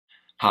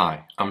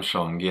Hi, I'm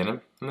Sean Gannon,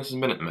 and this is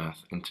Minute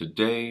Math, and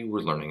today we're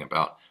learning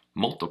about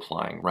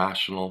multiplying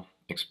rational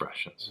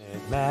expressions.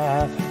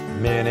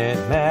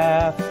 Minute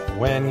Math,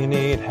 when you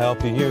need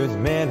help you use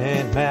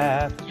Minute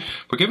Math.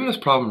 We're given this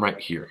problem right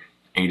here,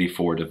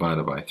 84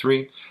 divided by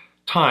 3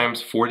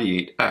 times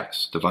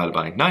 48x divided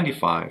by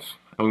 95,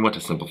 and we want to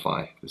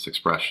simplify this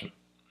expression.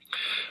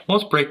 Well,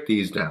 let's break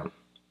these down.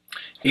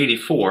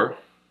 84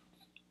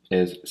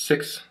 is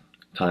 6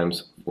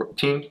 times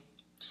 14,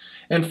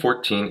 and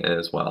 14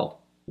 is, well,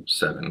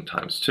 7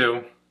 times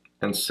 2,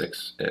 and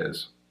 6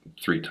 is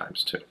 3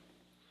 times 2.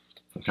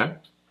 Okay?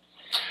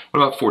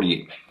 What about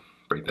 48?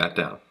 Break that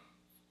down.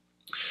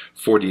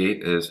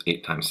 48 is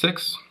 8 times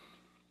 6,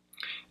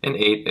 and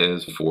 8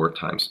 is 4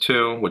 times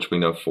 2, which we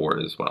know 4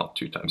 is, well,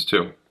 2 times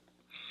 2.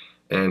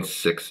 And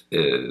 6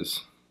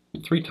 is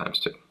 3 times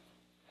 2.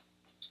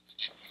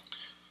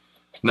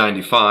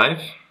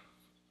 95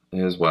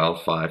 is, well,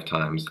 5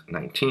 times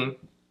 19.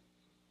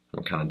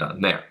 We're kind of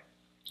done there.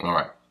 All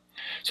right.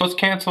 So let's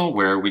cancel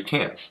where we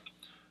can.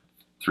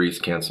 3's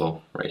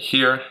cancel right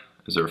here.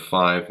 Is there a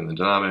 5 in the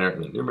denominator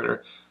and the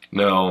numerator?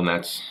 No, and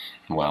that's,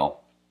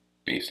 well,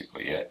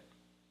 basically it.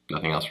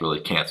 Nothing else really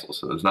cancels,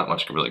 so there's not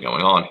much really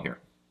going on here.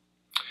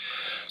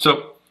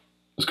 So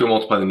let's go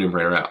multiply the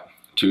numerator out.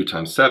 2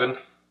 times 7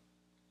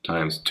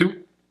 times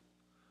 2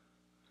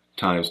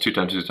 times 2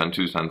 times 2 times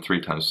 2 times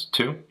 3 times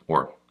 2,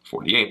 or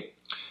 48,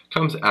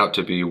 comes out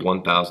to be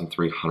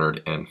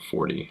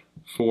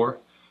 1,344.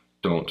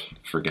 Don't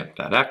forget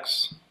that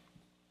x.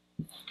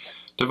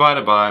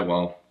 Divided by,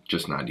 well,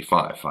 just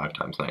 95. 5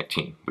 times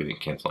 19. We didn't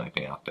cancel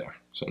anything out there,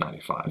 so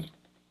 95.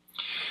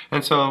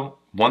 And so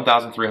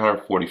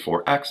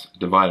 1,344x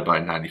divided by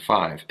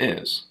 95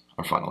 is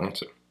our final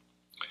answer.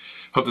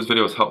 Hope this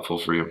video was helpful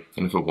for you,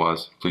 and if it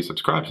was, please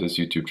subscribe to this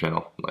YouTube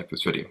channel and like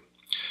this video.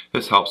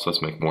 This helps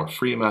us make more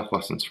free math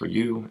lessons for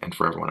you and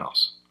for everyone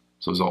else.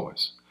 So as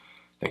always,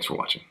 thanks for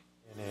watching.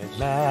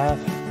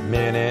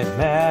 Minute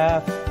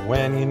Math,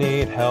 when you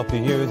need help you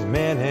use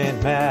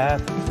Minute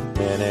Math.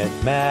 Minute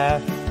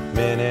Math,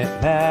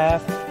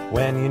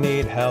 when you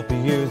need help you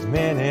use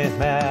Minute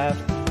Math.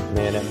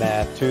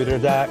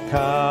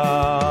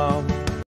 MinuteMathTutor.com